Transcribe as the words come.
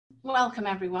Welcome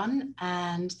everyone,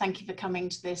 and thank you for coming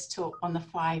to this talk on the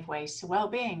 5 ways to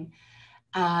wellbeing.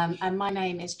 And my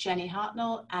name is Jenny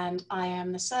Hartnoll, and I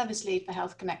am the service lead for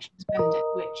Health Connections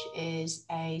Mendip, which is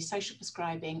a social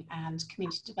prescribing and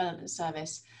community development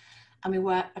service. And we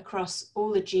work across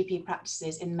all the GP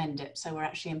practices in Mendip, so we're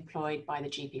actually employed by the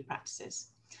GP practices.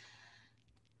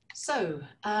 So,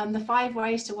 the 5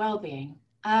 ways to wellbeing.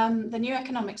 The New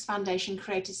Economics Foundation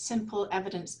created simple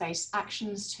evidence-based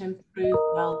actions to improve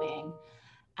well-being.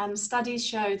 And studies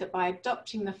show that by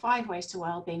adopting the 5 ways to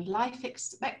well-being, life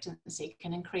expectancy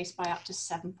can increase by up to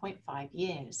 7.5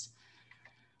 years.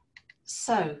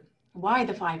 So why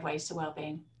the 5 ways to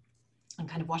well-being? And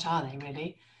kind of what are they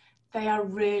really? They are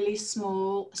really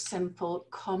small, simple,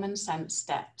 common sense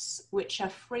steps, which are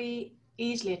free,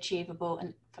 easily achievable,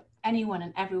 and anyone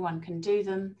and everyone can do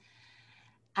them.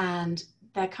 And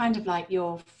they're kind of like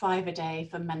your 5 a day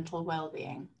for mental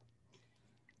well-being.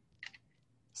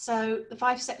 So the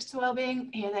 5 steps to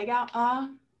well-being, here they go, are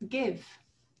give.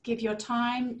 Give your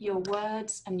time, your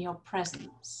words, and your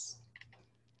presence.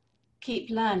 Keep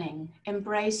learning,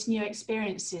 embrace new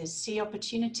experiences, see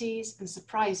opportunities, and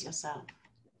surprise yourself.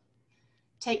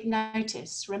 Take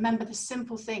notice, remember the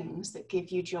simple things that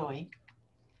give you joy.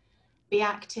 Be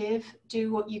active,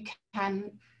 do what you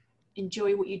can,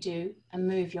 enjoy what you do, and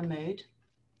move your mood.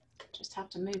 Just have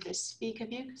to move this speaker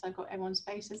view because I've got everyone's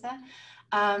faces there.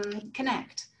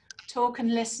 Connect, talk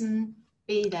and listen,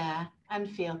 be there and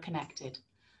feel connected.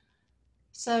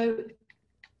 So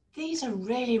these are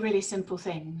really, really simple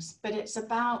things, but it's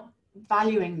about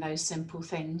valuing those simple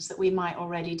things that we might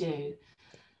already do.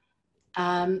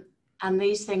 And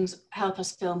these things help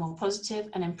us feel more positive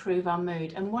and improve our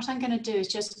mood. And what I'm going to do is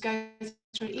just go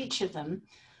through each of them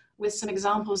with some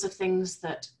examples of things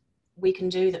that we can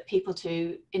do, that people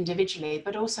do individually,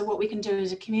 but also what we can do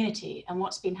as a community and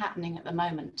what's been happening at the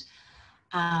moment,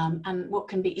 and what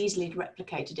can be easily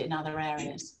replicated in other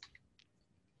areas.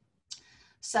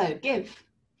 So give.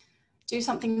 Do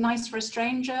something nice for a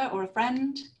stranger or a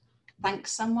friend. Thank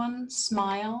someone,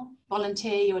 smile,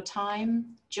 volunteer your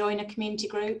time, join a community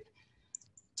group.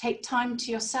 Take time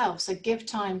to yourself, so give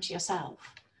time to yourself.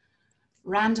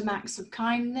 Random acts of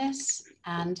kindness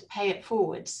and pay it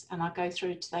forwards, and I'll go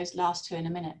through to those last 2 in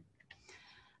a minute.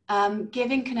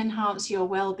 Giving can enhance your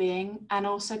well-being and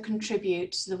also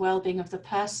contribute to the well-being of the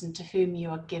person to whom you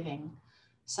are giving.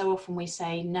 So often we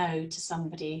say no to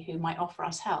somebody who might offer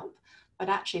us help, but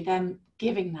actually them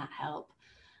giving that help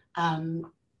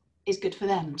is good for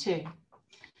them too.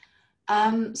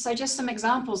 So just some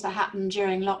examples that happened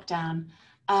during lockdown.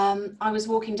 I was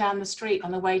walking down the street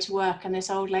on the way to work, and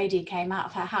this old lady came out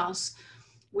of her house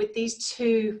with these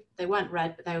 2, they weren't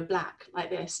red, but they were black, like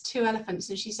this, 2 elephants.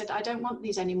 And she said, I don't want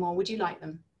these anymore, would you like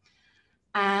them?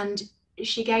 And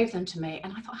she gave them to me,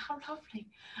 and I thought, how lovely.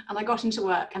 And I got into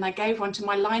work and I gave one to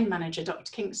my line manager,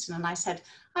 Dr. Kingston, and I said,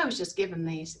 I was just given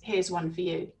these, here's one for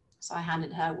you. So I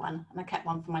handed her one and I kept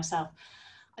one for myself.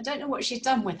 I don't know what she's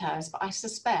done with hers, but I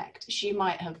suspect she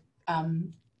might have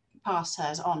passed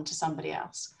hers on to somebody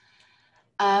else.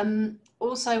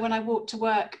 Also, when I walked to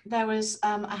work, there was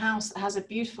a house that has a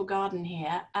beautiful garden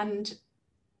here, and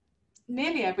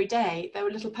nearly every day there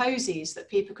were little posies that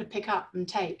people could pick up and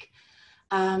take.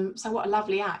 So what a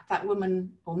lovely act. That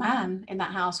woman or man in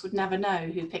that house would never know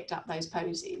who picked up those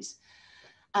posies.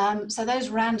 So those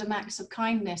random acts of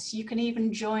kindness, you can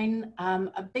even join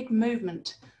a big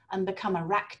movement and become a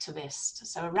racktivist.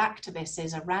 So a racktivist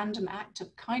is a random act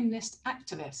of kindness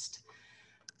activist.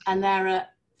 And there are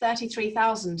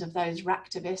 33,000 of those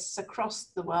racktivists across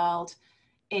the world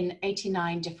in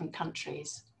 89 different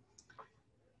countries.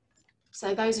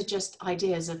 So those are just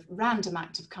ideas of random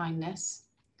act of kindness.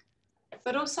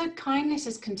 But also kindness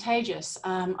is contagious.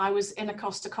 I was in a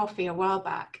Costa Coffee a while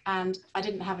back and I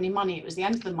didn't have any money. It was the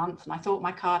end of the month and I thought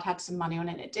my card had some money on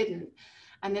it. It didn't.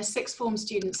 And this 6th form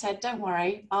student said, don't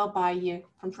worry, I'll buy you,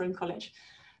 from Frome College,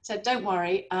 said, don't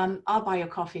worry, I'll buy your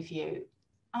coffee for you.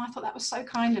 And I thought that was so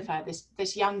kind of her,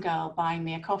 this young girl buying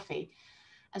me a coffee.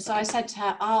 And so I said to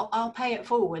her, I'll pay it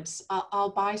forwards.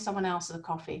 I'll buy someone else a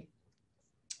coffee.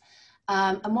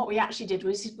 And what we actually did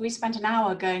was we spent an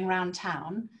hour going around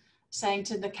town saying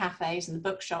to the cafes and the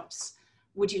bookshops,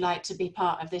 would you like to be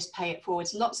part of this pay it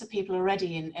forwards? Lots of people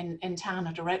already in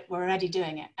town were already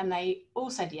doing it, and they all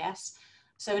said yes.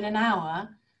 So in an hour,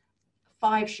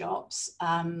 5 shops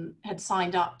had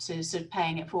signed up to sort of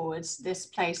paying it forwards. This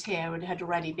place here had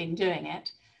already been doing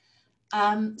it.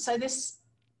 So this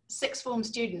 6th form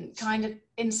student kind of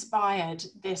inspired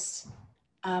this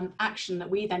action that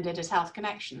we then did as Health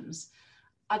Connections.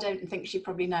 I don't think she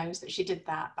probably knows that she did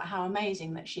that, but how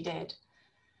amazing that she did.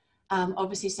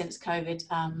 Obviously since COVID,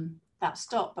 that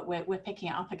stopped, but we're picking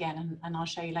it up again, and I'll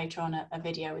show you later on a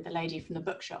video with a lady from the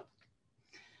bookshop.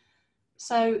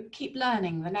 So keep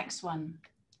learning, the next one.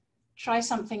 Try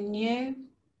something new,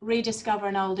 rediscover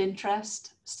an old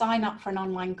interest, sign up for an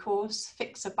online course,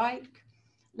 fix a bike,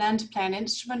 learn to play an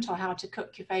instrument or how to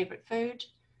cook your favourite food,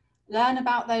 learn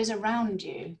about those around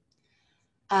you.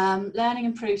 Learning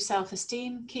improves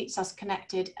self-esteem, keeps us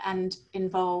connected and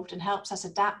involved, and helps us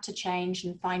adapt to change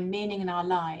and find meaning in our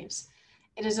lives.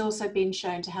 It has also been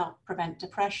shown to help prevent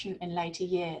depression in later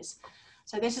years.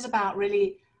 So this is about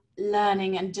really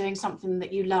learning and doing something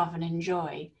that you love and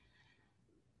enjoy.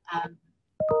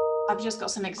 I've just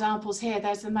got some examples here.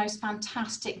 There's the most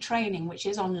fantastic training, which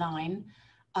is online,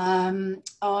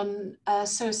 on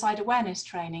suicide awareness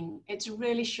training. It's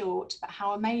really short, but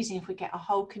how amazing if we get a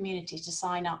whole community to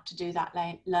sign up to do that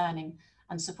learning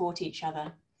and support each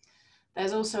other.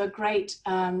 There's also a great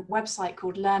website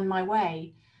called Learn My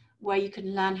Way, where you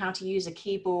can learn how to use a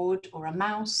keyboard or a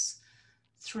mouse,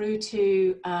 through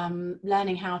to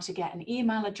learning how to get an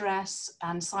email address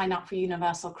and sign up for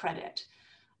universal credit,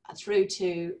 through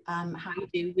to how you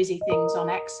do busy things on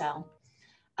Excel.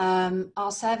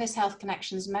 Our service, Health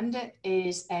Connections Mendip,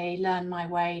 is a Learn My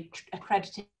Way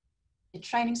accredited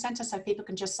training centre, so people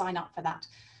can just sign up for that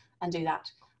and do that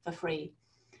for free.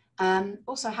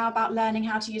 Also, how about learning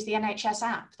how to use the NHS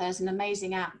app? There's an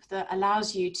amazing app that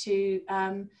allows you to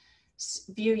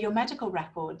view your medical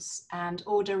records and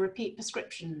order repeat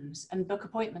prescriptions and book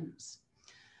appointments.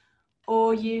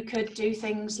 Or you could do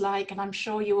things like, and I'm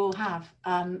sure you all have,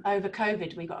 over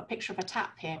COVID, we got a picture of a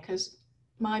tap here because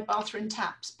my bathroom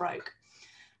taps broke.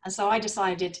 And so I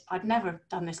decided, I'd never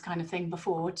done this kind of thing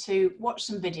before, to watch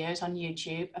some videos on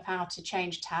YouTube of how to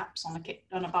change taps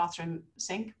on a bathroom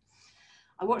sink.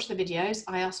 I watched the videos.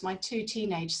 I asked my 2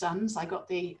 teenage sons, I got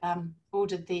the,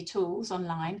 ordered the tools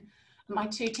online, and my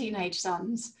 2 teenage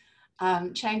sons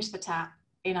changed the taps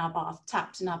in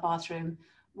our bathroom.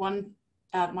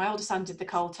 My older son did the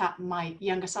cold tap, and my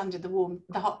younger son did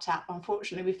the hot tap.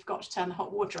 Unfortunately, we forgot to turn the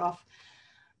hot water off,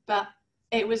 but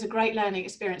it was a great learning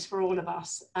experience for all of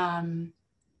us.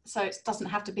 So it doesn't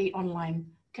have to be online,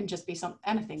 it can just be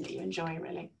anything that you enjoy,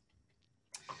 really.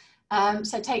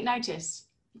 So take notice,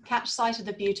 catch sight of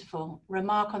the beautiful,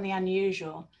 remark on the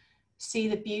unusual, see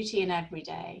the beauty in every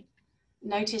day,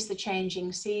 notice the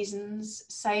changing seasons,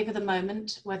 savor the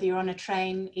moment, whether you're on a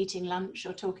train, eating lunch,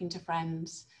 or talking to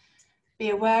friends.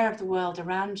 Be aware of the world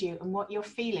around you and what you're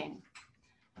feeling,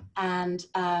 and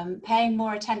paying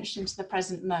more attention to the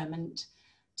present moment,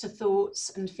 to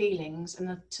thoughts and feelings,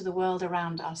 and to the world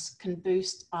around us can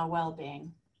boost our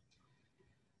well-being.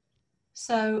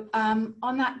 So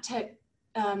on that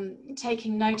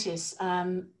taking notice,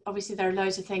 obviously there are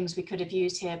loads of things we could have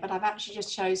used here, but I've actually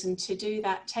just chosen to do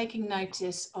that, taking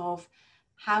notice of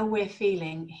how we're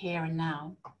feeling here and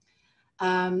now.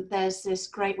 There's this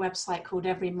great website called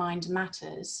Every Mind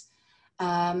Matters,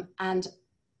 and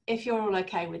if you're all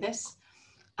okay with this,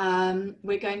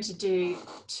 we're going to do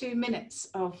 2 minutes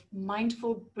of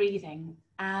mindful breathing.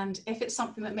 And if it's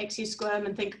something that makes you squirm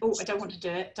and think, oh, I don't want to do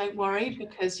it, don't worry,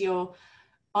 because you're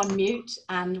on mute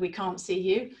and we can't see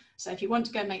you. So if you want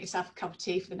to go make yourself a cup of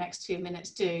tea for the next 2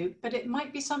 minutes, do. But it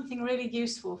might be something really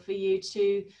useful for you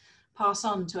to pass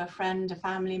on to a friend, a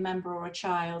family member, or a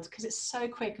child, because it's so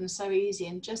quick and so easy,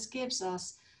 and just gives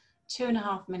us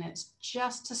 2.5 minutes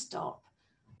just to stop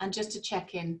and just to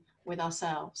check in with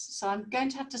ourselves. So I'm going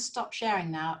to have to stop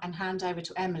sharing now and hand over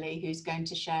to Emily, who's going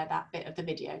to share that bit of the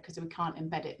video because we can't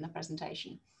embed it in the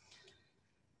presentation.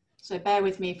 So bear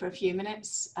with me for a few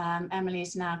minutes. Emily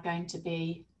is now going to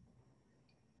be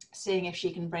seeing if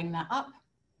she can bring that up.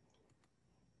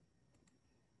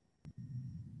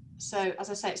 So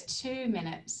as I say, it's 2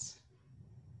 minutes.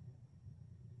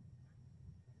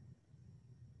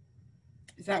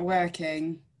 Is that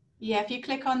working? Yeah, if you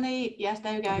click on the, yes,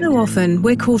 there we go. So often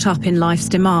we're caught up in life's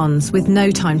demands with no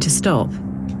time to stop.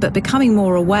 But becoming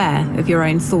more aware of your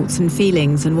own thoughts and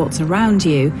feelings and what's around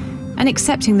you, and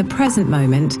accepting the present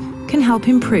moment, can help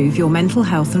improve your mental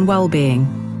health and well-being.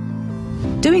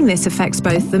 Doing this affects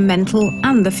both the mental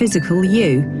and the physical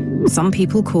you. Some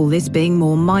people call this being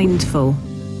more mindful.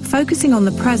 Focusing on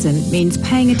the present means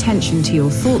paying attention to your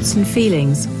thoughts and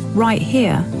feelings right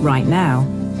here, right now.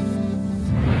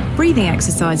 Breathing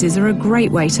exercises are a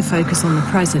great way to focus on the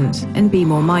present and be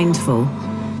more mindful.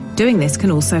 Doing this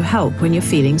can also help when you're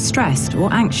feeling stressed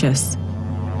or anxious.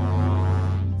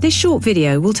 This short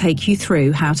video will take you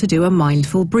through how to do a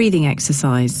mindful breathing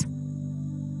exercise.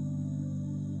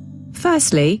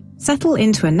 Firstly, settle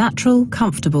into a natural,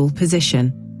 comfortable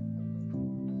position.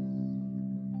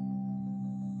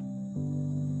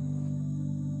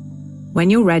 When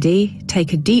you're ready,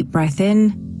 take a deep breath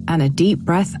in and a deep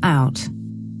breath out.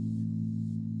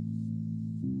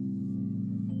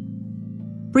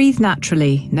 Breathe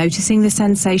naturally, noticing the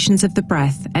sensations of the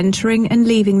breath entering and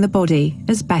leaving the body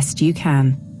as best you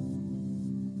can.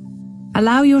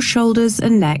 Allow your shoulders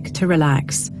and neck to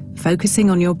relax, focusing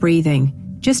on your breathing,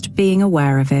 just being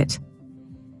aware of it.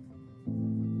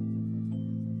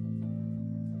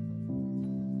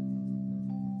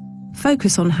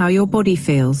 Focus on how your body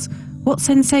feels. What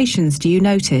sensations do you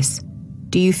notice?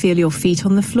 Do you feel your feet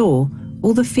on the floor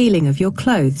or the feeling of your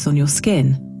clothes on your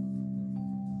skin?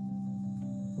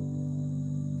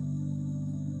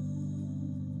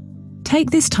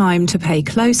 Take this time to pay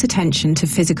close attention to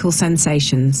physical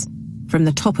sensations, from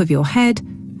the top of your head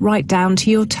right down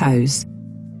to your toes.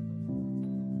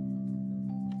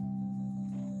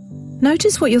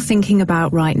 Notice what you're thinking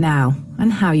about right now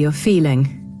and how you're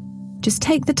feeling. Just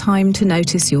take the time to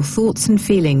notice your thoughts and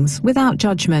feelings without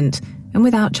judgment and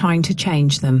without trying to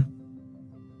change them.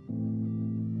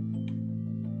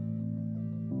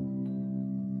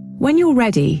 When you're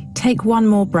ready, take one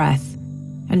more breath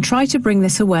and try to bring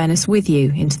this awareness with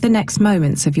you into the next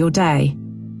moments of your day.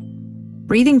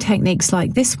 Breathing techniques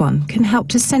like this one can help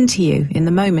to center you in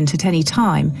the moment at any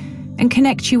time and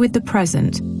connect you with the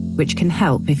present, which can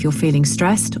help if you're feeling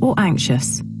stressed or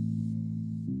anxious.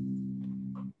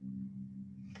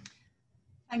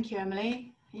 Thank you,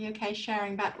 Emily. Are you okay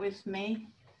sharing back with me?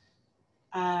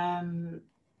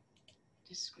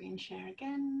 Just screen share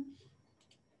again.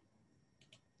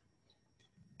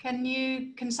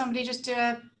 Can somebody just do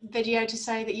a video to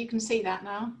say that you can see that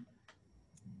now?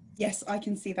 Yes, I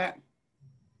can see that.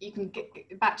 You can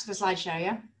get back to the slideshow,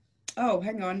 yeah? Oh,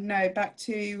 hang on. No, back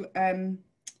to the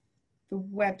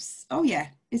webs. Oh, yeah.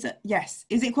 Is it? Yes.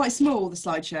 Is it quite small, the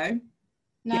slideshow?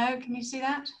 No, yeah. Can you see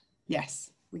that?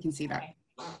 Yes, we can see that. Okay.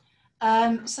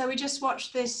 So we just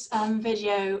watched this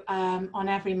video on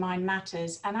Every Mind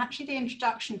Matters, and actually the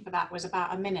introduction for that was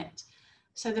about a minute.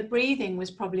 So the breathing was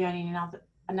probably only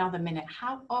another minute.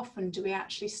 How often do we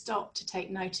actually stop to take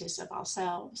notice of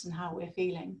ourselves and how we're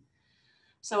feeling?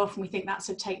 So often we think that's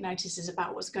to take notice is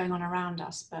about what's going on around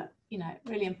us, but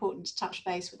really important to touch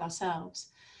base with ourselves.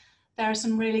 There are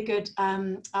some really good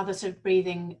other sort of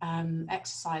breathing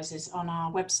exercises on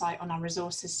our website, on our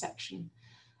resources section,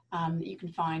 that you can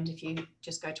find if you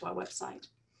just go to our website.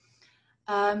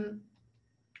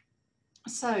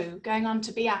 So going on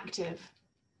to be active.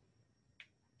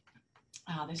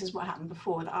 This is what happened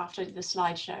before, that after the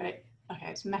slideshow,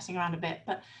 it's messing around a bit,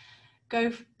 but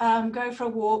go for a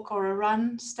walk or a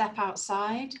run, step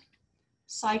outside,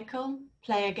 cycle,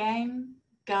 play a game,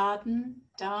 garden,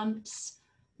 dance,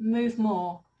 move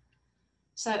more.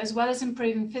 So as well as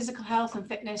improving physical health and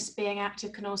fitness, being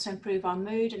active can also improve our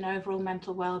mood and overall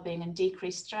mental well-being and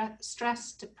decrease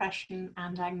stress, depression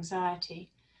and anxiety.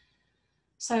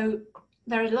 So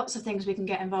there are lots of things we can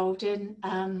get involved in.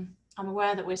 I'm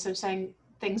aware that we're sort of saying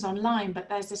things online, but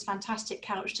there's this fantastic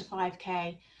Couch to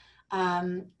 5K,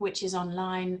 which is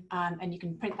online, and you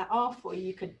can print that off, or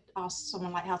you could ask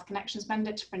someone like Health Connections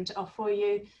Mendip to print it off for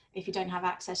you if you don't have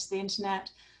access to the internet.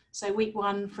 So week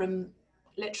 1 from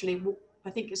literally, I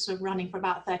think it's sort of running for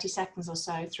about 30 seconds or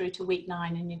so through to week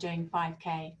 9, and you're doing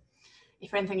 5K.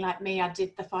 If you're anything like me, I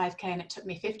did the 5K and it took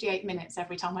me 58 minutes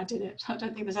every time I did it. I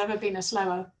don't think there's ever been a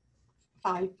slower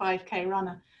 5K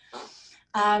runner.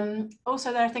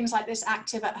 Also, there are things like this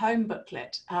Active at Home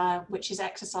booklet, which is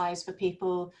exercise for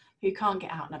people who can't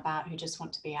get out and about, who just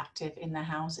want to be active in their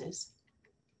houses.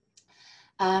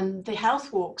 The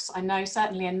health walks, I know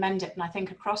certainly in Mendip, and I think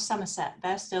across Somerset,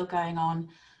 they're still going on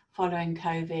following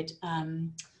COVID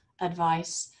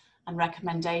advice and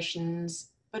recommendations,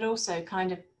 but also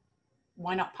kind of,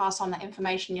 why not pass on that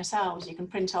information yourselves? You can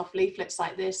print off leaflets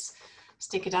like this,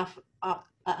 stick it up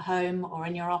at home or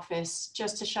in your office,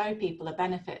 just to show people the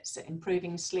benefits that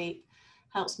improving sleep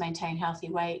helps maintain healthy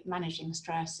weight, managing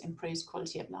stress, improves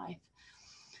quality of life.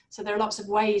 So there are lots of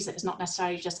ways that it's not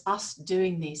necessarily just us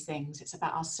doing these things, it's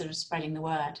about us sort of spreading the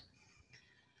word.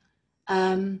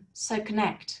 So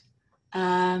connect.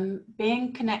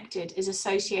 Being connected is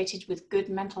associated with good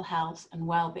mental health and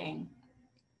well-being.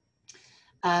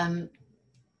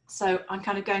 So I'm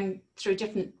kind of going through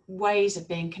different ways of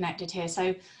being connected here.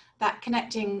 So that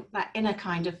connecting, that inner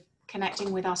kind of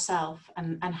connecting with ourselves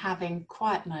and having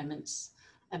quiet moments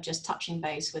of just touching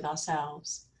base with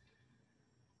ourselves.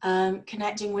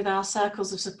 Connecting with our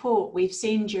circles of support. We've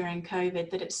seen during COVID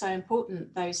that it's so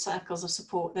important, those circles of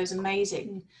support, those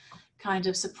amazing kind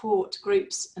of support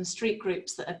groups and street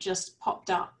groups that have just popped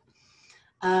up.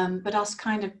 But us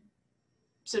kind of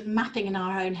sort of mapping in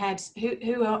our own heads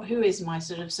who is my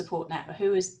sort of support network,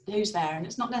 who's there, and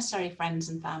it's not necessarily friends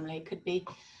and family, it could be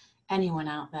anyone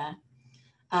out there.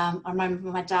 I remember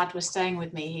my dad was staying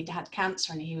with me, he'd had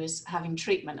cancer and he was having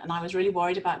treatment, and I was really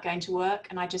worried about going to work,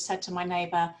 and I just said to my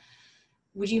neighbour,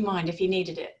 would you mind if you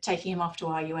needed it, taking him off to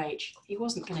RUH? He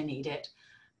wasn't going to need it.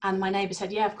 And my neighbour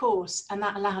said, yeah, of course. And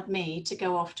that allowed me to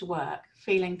go off to work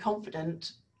feeling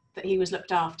confident that he was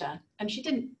looked after. And she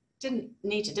didn't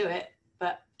need to do it,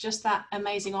 but just that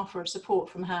amazing offer of support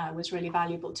from her was really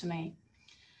valuable to me.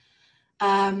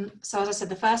 So as I said,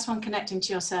 the first one, connecting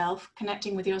to yourself,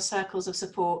 connecting with your circles of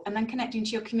support, and then connecting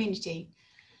to your community.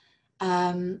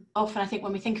 Often I think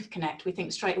when we think of connect, we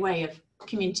think straight away of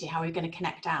community, how we're going to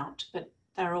connect out, but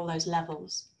there are all those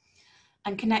levels.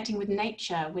 And connecting with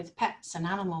nature, with pets and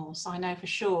animals. I know for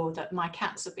sure that my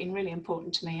cats have been really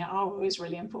important to me, are always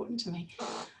really important to me.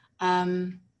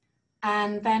 And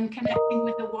then connecting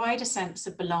with a wider sense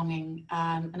of belonging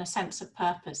and a sense of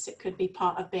purpose. It could be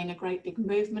part of being a great big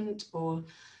movement or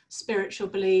spiritual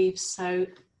beliefs. So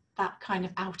that kind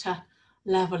of outer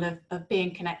level of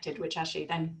being connected, which actually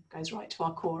then goes right to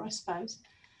our core, I suppose.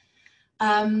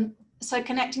 So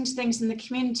connecting to things in the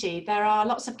community, there are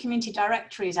lots of community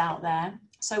directories out there.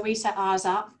 So we set ours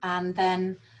up, and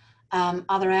then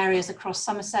other areas across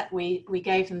Somerset, we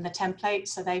gave them the template.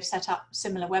 So they've set up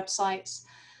similar websites.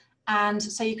 And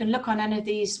so you can look on any of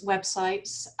these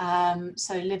websites.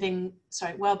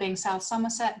 So Wellbeing South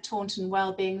Somerset, Taunton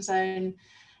Wellbeing Zone,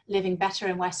 Living Better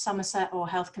in West Somerset, or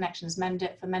Health Connections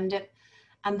Mendip for Mendip.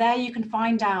 And there you can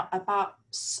find out about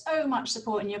so much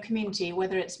support in your community,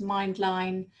 whether it's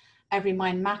Mindline, Every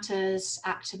Mind Matters,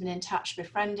 Active and In Touch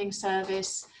Befriending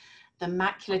Service, the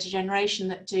Macular Degeneration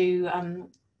that do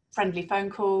friendly phone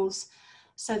calls.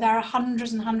 So there are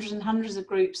hundreds and hundreds and hundreds of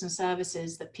groups and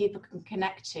services that people can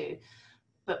connect to,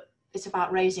 but it's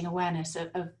about raising awareness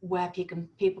of where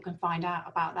people can find out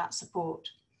about that support.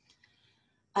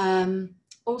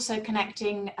 Also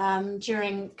connecting,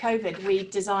 during COVID, we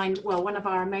designed, well, one of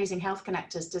our amazing health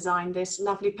connectors designed this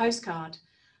lovely postcard,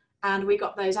 and we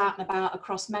got those out and about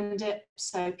across Mendip.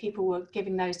 So people were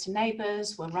giving those to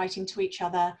neighbours, were writing to each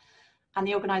other, and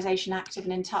the organisation Active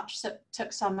and In Touch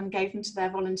took some and gave them to their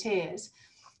volunteers,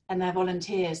 and their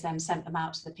volunteers then sent them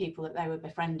out to the people that they were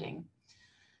befriending.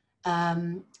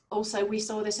 Also, we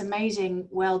saw this amazing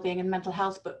wellbeing and mental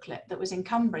health booklet that was in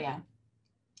Cumbria.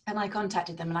 And I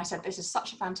contacted them and I said, this is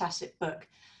such a fantastic book.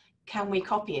 Can we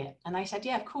copy it? And they said,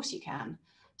 yeah, of course you can.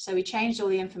 So we changed all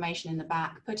the information in the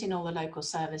back, put in all the local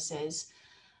services,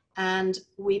 and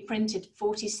we printed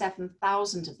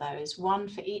 47,000 of those, one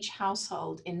for each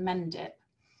household in Mendip.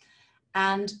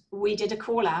 And we did a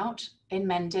call out in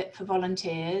Mendip for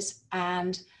volunteers,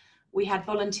 and we had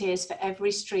volunteers for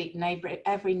every street,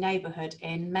 every neighbourhood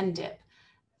in Mendip.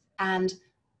 And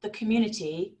the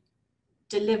community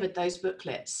delivered those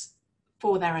booklets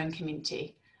for their own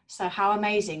community. So how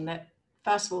amazing that,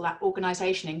 first of all, that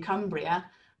organisation in Cumbria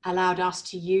allowed us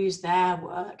to use their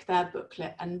work, their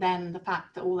booklet, and then the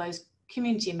fact that all those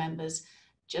community members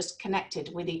just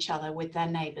connected with each other, with their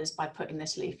neighbours, by putting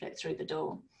this leaflet through the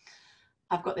door.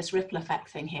 I've got this ripple effect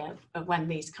thing here of when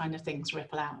these kind of things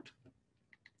ripple out.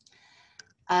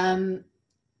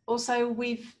 Also,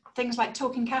 things like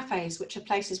talking cafes, which are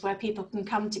places where people can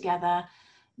come together,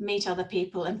 meet other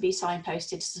people and be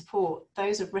signposted to support.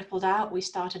 Those have rippled out. We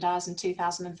started ours in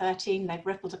 2013. They've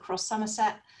rippled across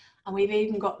Somerset, and we've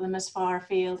even got them as far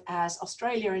afield as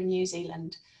Australia and New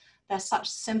Zealand. They're such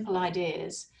simple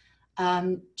ideas.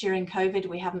 During COVID,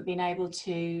 we haven't been able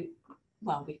to,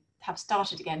 well, we have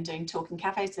started again doing talking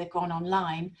cafes. They've gone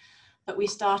online, but we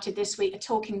started this week a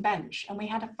talking bench, and we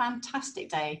had a fantastic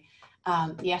day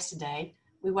yesterday.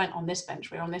 We went on this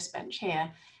bench, we're on this bench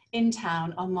here, in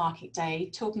town on market day,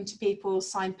 talking to people,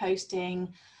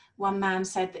 signposting. One man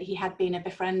said that he had been a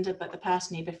befriender, but the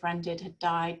person he befriended had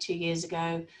died 2 years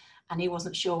ago, and he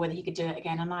wasn't sure whether he could do it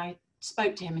again. And I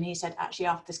spoke to him, and he said, actually,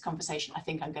 after this conversation, I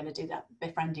think I'm going to do that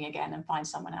befriending again and find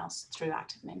someone else through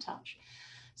Active and In Touch.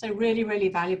 So really, really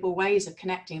valuable ways of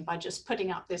connecting by just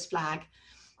putting up this flag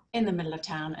in the middle of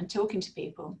town and talking to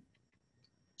people.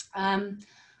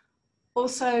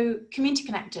 Also, community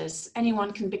connectors.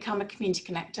 Anyone can become a community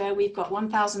connector. We've got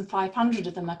 1,500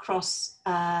 of them across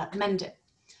Mendip,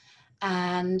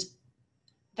 and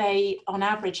they on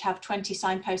average have 20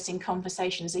 signposting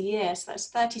conversations a year. So that's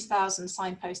 30,000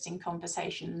 signposting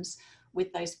conversations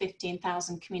with those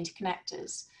 15,000 community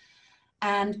connectors.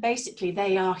 And basically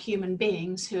they are human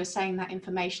beings who are saying that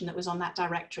information that was on that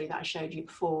directory that I showed you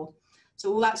before.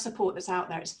 So all that support that's out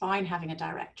there, it's fine having a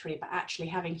directory, but actually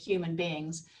having human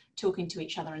beings talking to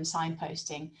each other and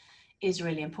signposting is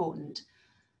really important.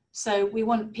 So we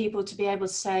want people to be able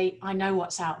to say, I know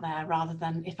what's out there, rather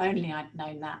than if only I'd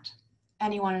known that.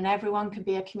 Anyone and everyone can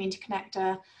be a community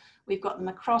connector. We've got them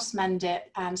across Mendip,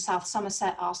 and South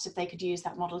Somerset asked if they could use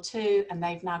that model too, and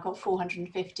they've now got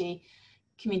 450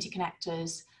 community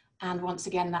connectors. And once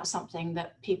again, that's something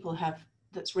that people have,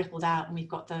 that's rippled out, and we've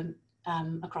got them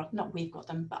across, not we've got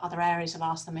them, but other areas have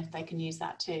asked them if they can use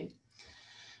that too.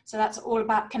 So that's all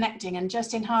about connecting. And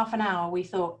just in half an hour, we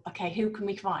thought, okay, who can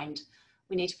we find?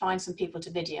 We need to find some people to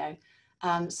video.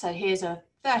 So here's a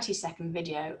 30-second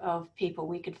video of people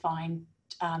we could find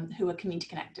who are community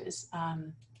connectors.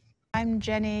 I'm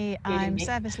Jenny, I'm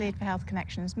Service Lead for Health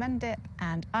Connections Mendip,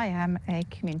 and I am a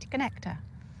community connector.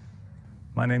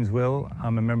 My name's Will,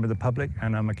 I'm a member of the public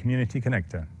and I'm a community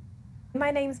connector.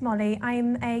 My name's Molly,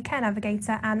 I'm a care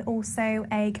navigator and also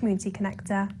a community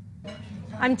connector.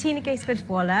 I'm Tina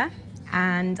Gaisford-Waller,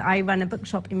 and I run a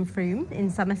bookshop in Frome in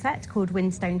Somerset called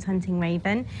Winstone's Hunting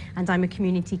Raven, and I'm a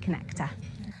community connector.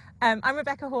 I'm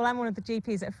Rebecca Hall, I'm one of the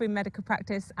GPs at Frome Medical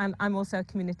Practice, and I'm also a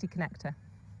community connector.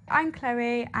 I'm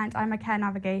Chloe, and I'm a care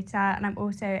navigator, and I'm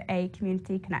also a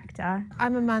community connector.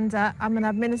 I'm Amanda, I'm an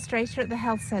administrator at the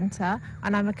health centre,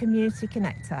 and I'm a community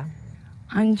connector.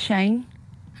 I'm Shane,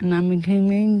 and I'm a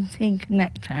community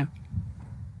connector.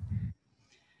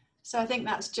 So I think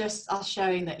that's just us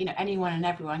showing that, you know, anyone and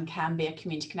everyone can be a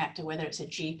community connector, whether it's a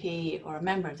GP or a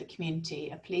member of the community,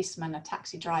 a policeman, a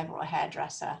taxi driver or a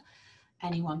hairdresser,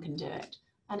 anyone can do it.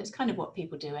 And it's kind of what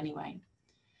people do anyway.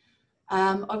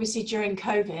 Obviously during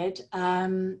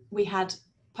COVID, we had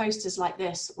posters like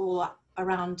this all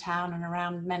around town and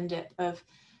around Mendip of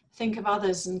think of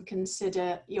others and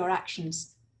consider your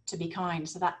actions to be kind.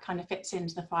 So that kind of fits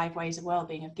into the 5 ways of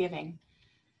wellbeing of giving.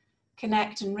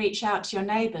 Connect and reach out to your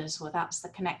neighbours. Well, that's the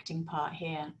connecting part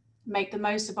here. Make the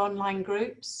most of online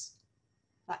groups.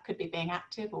 That could be being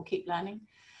active or keep learning.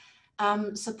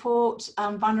 Support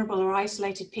vulnerable or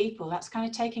isolated people. That's kind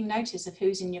of taking notice of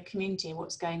who's in your community,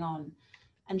 what's going on,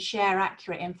 and share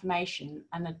accurate information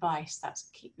and advice. That's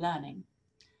keep learning.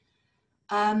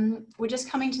 We're just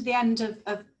coming to the end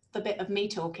of the bit of me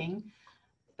talking.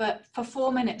 But for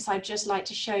 4 minutes, I'd just like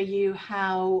to show you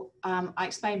how, I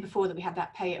explained before that we had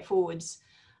that pay it forwards.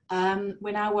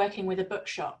 We're now working with a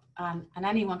bookshop, and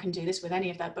anyone can do this with any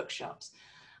of their bookshops.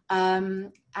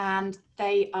 And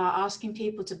they are asking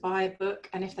people to buy a book,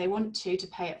 and if they want to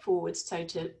pay it forwards, so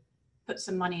to put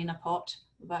some money in a pot,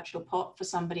 a virtual pot for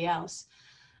somebody else.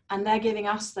 And they're giving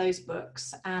us those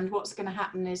books. And what's going to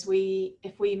happen is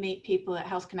if we meet people at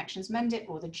Health Connections Mendip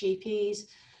or the GPs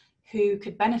who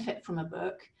could benefit from a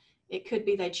book, it could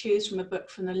be they choose from a book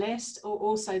from the list, or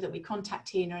also that we contact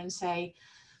Tina and say,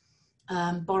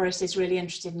 Boris is really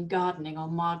interested in gardening, or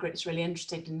Margaret's really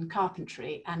interested in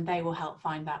carpentry, and they will help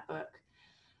find that book.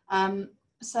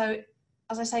 So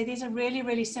as I say, these are really,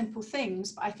 really simple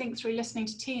things, but I think through listening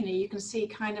to Tina, you can see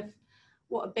kind of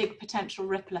what a big potential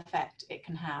ripple effect it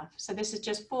can have. So this is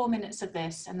just 4 minutes of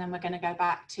this, and then we're going to go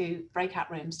back to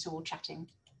breakout rooms to all chatting.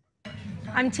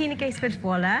 I'm Tina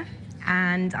Gaisford-Waller,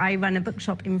 and I run a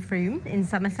bookshop in Frome in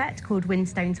Somerset called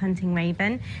Winstone's Hunting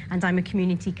Raven, and I'm a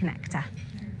community connector.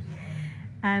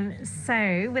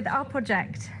 So with our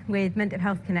project with Mendip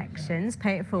Health Connections,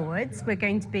 Pay It Forwards, we're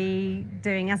going to be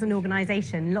doing as an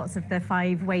organisation lots of the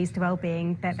 5 ways to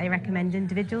wellbeing that they recommend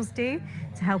individuals do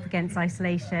to help against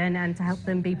isolation and to help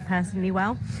them be personally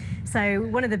well. So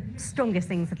one of the strongest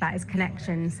things of that is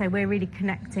connection. So we're really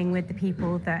connecting with the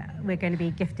people that we're going to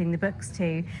be gifting the books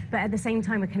to, but at the same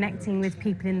time we're connecting with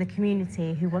people in the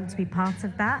community who want to be part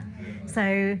of that.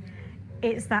 So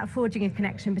it's that forging a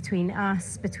connection between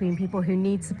us, between people who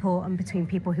need support and between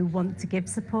people who want to give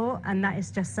support, and that is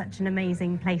just such an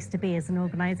amazing place to be as an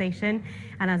organisation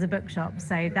and as a bookshop.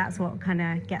 So that's what kind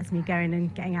of gets me going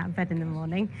and getting out of bed in the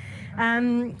morning.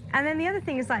 And then the other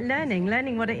thing is like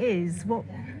learning what it is, what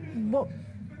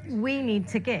we need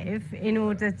to give in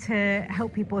order to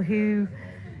help people who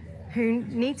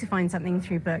need to find something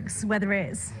through books, whether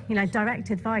it's, you know, direct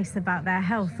advice about their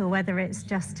health, or whether it's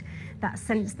just that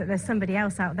sense that there's somebody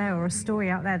else out there or a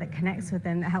story out there that connects with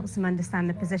them, that helps them understand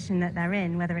the position that they're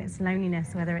in, whether it's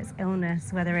loneliness, whether it's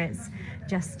illness, whether it's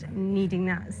just needing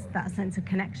that sense of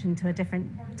connection to a different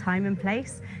time and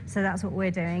place. So that's what we're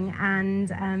doing.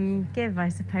 And give, I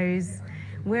suppose,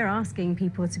 we're asking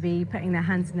people to be putting their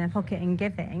hands in their pocket and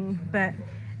giving, but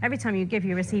every time you give,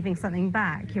 you're receiving something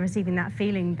back. You're receiving that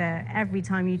feeling that every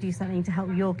time you do something to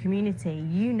help your community,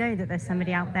 you know that there's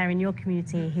somebody out there in your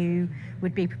community who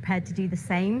would be prepared to do the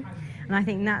same. And I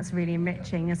think that's really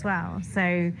enriching as well.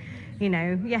 So you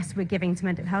know, yes, we're giving to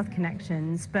Mendip Health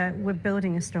Connections, but we're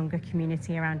building a stronger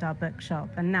community around our bookshop.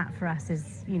 And that for us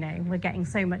is, you know, we're getting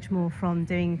so much more from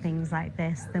doing things like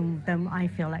this than I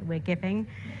feel like we're giving.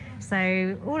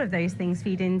 So all of those things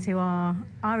feed into our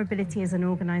ability as an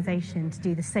organisation to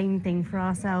do the same thing for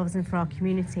ourselves and for our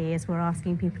community as we're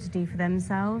asking people to do for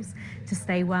themselves, to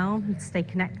stay well and to stay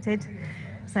connected.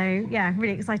 So yeah,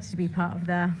 really excited to be part of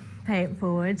the Pay It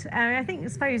Forward. I think, I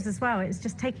suppose as well, it's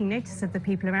just taking notice of the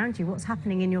people around you, what's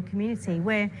happening in your community.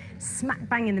 We're smack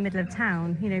bang in the middle of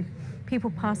town. You know, people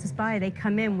pass us by, they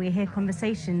come in, we hear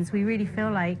conversations. We really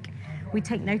feel like we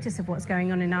take notice of what's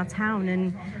going on in our town,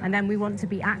 and then we want to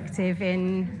be active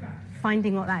in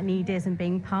finding what that need is and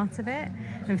being part of it.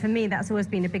 And for me, that's always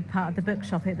been a big part of the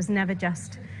bookshop. It was never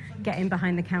just getting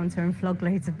behind the counter and flog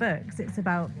loads of books. It's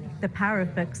about the power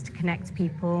of books to connect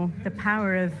people, the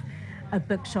power of a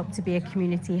bookshop to be a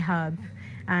community hub,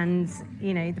 and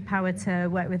you know, the power to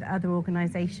work with other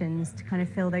organisations to kind of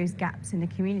fill those gaps in the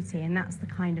community. And that's the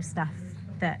kind of stuff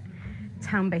that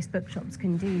town-based bookshops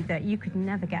can do that you could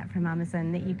never get from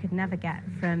Amazon, that you could never get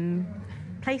from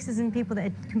places and people that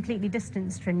are completely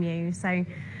distanced from you. So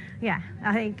yeah,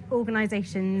 I think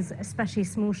organisations, especially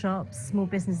small shops, small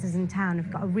businesses in town,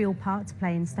 have got a real part to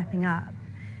play in stepping up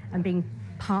and being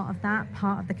part of that,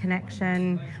 part of the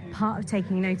connection, part of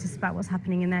taking notice about what's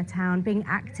happening in their town, being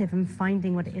active and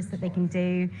finding what it is that they can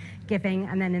do, giving,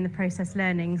 and then in the process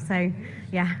learning. So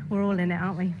yeah, we're all in it,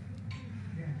 aren't we?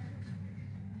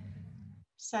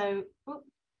 So,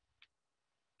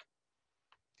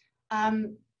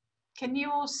 can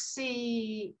you all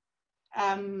see,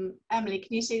 Emily,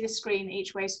 can you see the screen,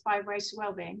 each way, 5 ways to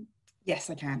wellbeing? Yes,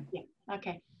 I can. Yeah,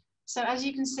 okay. So as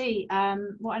you can see,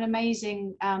 what an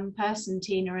amazing person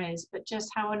Tina is, but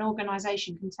just how an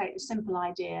organisation can take a simple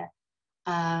idea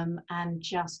and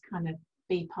just kind of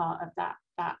be part of that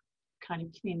kind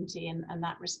of community and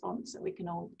that response that we can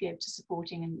all give to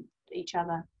supporting each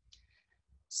other.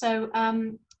 So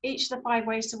each of the 5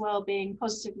 ways to wellbeing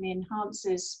positively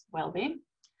enhances wellbeing.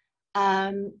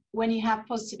 When you have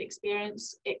positive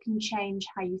experience, it can change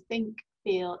how you think,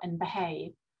 feel and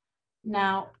behave.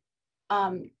 Now,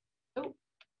 I'm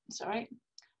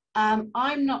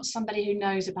not somebody who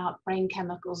knows about brain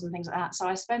chemicals and things like that. So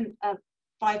I spent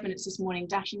 5 minutes this morning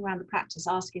dashing around the practice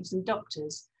asking some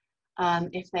doctors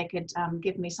if they could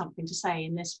give me something to say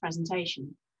in this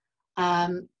presentation.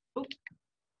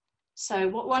 So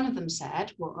what one of them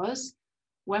said was,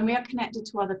 when we are connected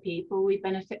to other people, we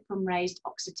benefit from raised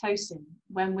oxytocin.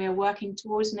 When we are working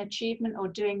towards an achievement or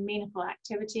doing meaningful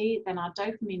activity, then our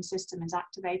dopamine system is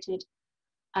activated.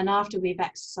 And after we've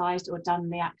exercised or done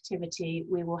the activity,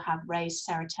 we will have raised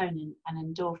serotonin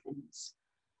and endorphins.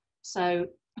 So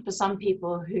for some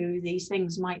people who these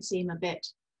things might seem a bit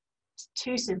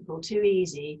too simple, too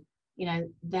easy, you know,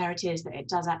 there it is, that it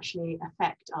does actually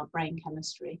affect our brain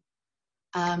chemistry.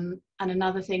 And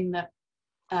another thing that,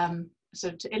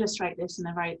 so to illustrate this in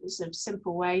a very sort of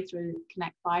simple way through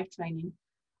Connect 5 training,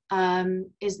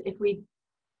 is if we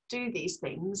do these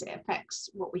things, it affects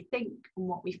what we think, and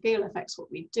what we feel affects what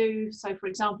we do. So for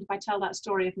example, if I tell that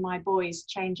story of my boys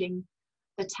changing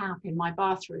the tap in my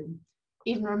bathroom,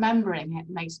 even remembering it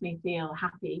makes me feel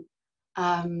happy.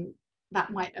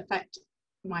 That might affect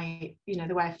my, you know,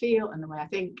 the way I feel and the way I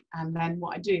think, and then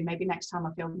what I do. Maybe next time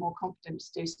I feel more confident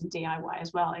to do some DIY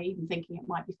as well, even thinking it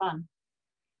might be fun.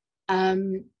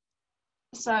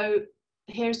 So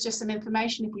here's just some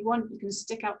information. If you want, you can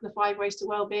stick up the 5 ways to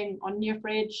wellbeing on your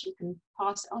fridge. You can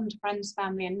pass it on to friends,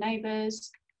 family and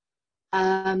neighbours.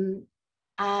 And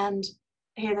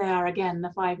here they are again,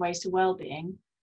 the 5 ways to wellbeing.